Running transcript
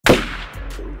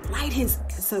Light his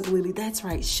ass up, Lily. That's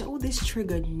right. Show this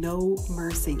trigger no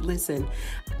mercy. Listen,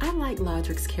 I like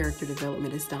Lodric's character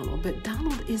development as Donald, but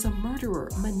Donald is a murderer,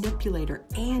 manipulator,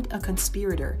 and a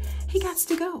conspirator. He gots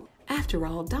to go. After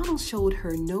all, Donald showed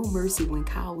her no mercy when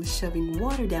Kyle was shoving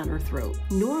water down her throat,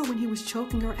 nor when he was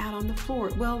choking her out on the floor.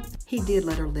 Well, he did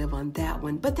let her live on that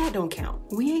one, but that don't count.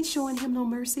 We ain't showing him no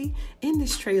mercy. In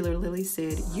this trailer, Lily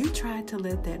said, "You tried to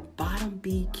let that bottom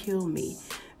bee kill me."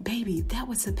 Baby, that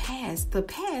was the past. The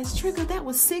past, Trigger, that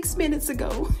was 6 minutes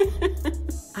ago.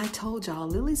 I told y'all,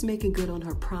 Lily's making good on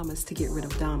her promise to get rid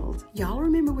of Donald. Y'all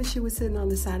remember when she was sitting on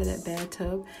the side of that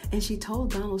bathtub and she told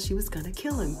Donald she was gonna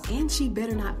kill him and she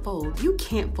better not fold. You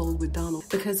can't fold with Donald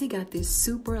because he got this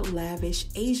super lavish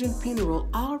Asian funeral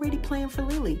already planned for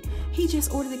Lily. He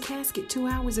just ordered the casket 2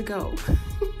 hours ago.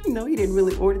 No, he didn't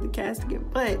really order the casket,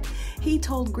 but he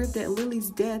told Grip that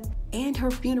Lily's death and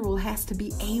her funeral has to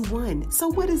be A1. So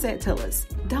what does that tell us?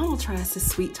 Donald tries to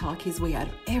sweet talk his way out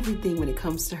of everything when it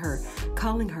comes to her,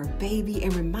 calling her baby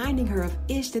and reminding her of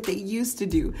ish that they used to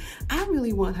do. I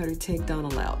really want her to take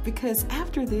Donald out because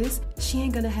after this, she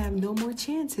ain't gonna have no more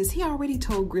chances. He already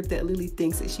told Grip that Lily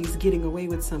thinks that she's getting away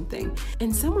with something.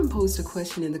 And someone posed a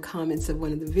question in the comments of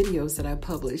one of the videos that I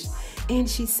published, and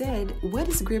she said, what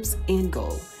is Grip's end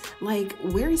goal? Like,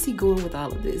 where is he going with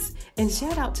all of this? And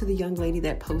shout out to the young lady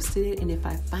that posted it, and if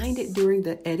I find it during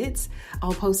the edits,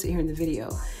 I'll post it here in the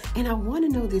video. And I want to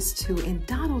know this too, and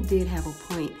Donald did have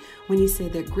a point when he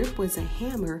said that Grip was a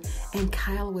hammer and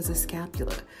Kyle was a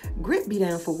scapula. Grip be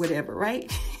down for whatever,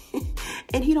 right?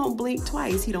 And he don't blink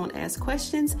twice. He don't ask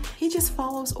questions. He just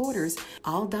follows orders.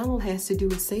 All Donald has to do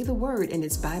is say the word and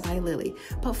it's bye-bye Lily.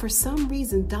 But for some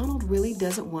reason, Donald really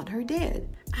doesn't want her dead.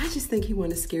 I just think he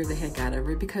wants to scare the heck out of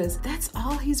her because that's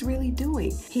all he's really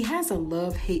doing. He has a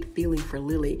love-hate feeling for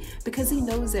Lily because he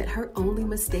knows that her only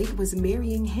mistake was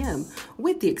marrying him,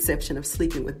 with the exception of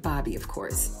sleeping with Bobby, of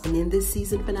course. And in this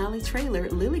season finale trailer,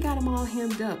 Lily got him all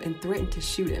hemmed up and threatened to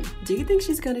shoot him. Do you think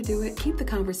she's gonna do it? Keep the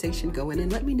conversation going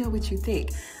and let me know what you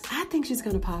think. I think she's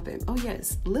gonna pop him. Oh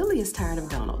yes, Lily is tired of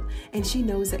Donald and she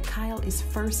knows that Kyle is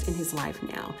first in his life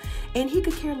now and he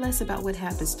could care less about what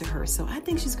happens to her. So I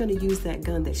think she's gonna use that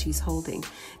gun that she's holding.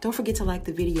 Don't forget to like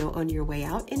the video on your way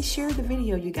out and share the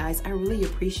video, you guys. I really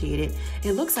appreciate it.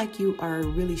 It looks like you are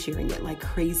really sharing it like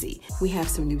crazy. We have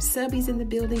some new subbies in the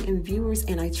building and viewers,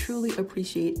 and I truly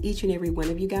appreciate each and every one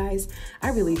of you guys. I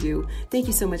really do. Thank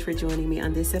you so much for joining me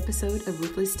on this episode of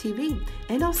Ruthless TV,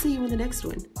 and I'll see you in the next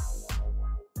one.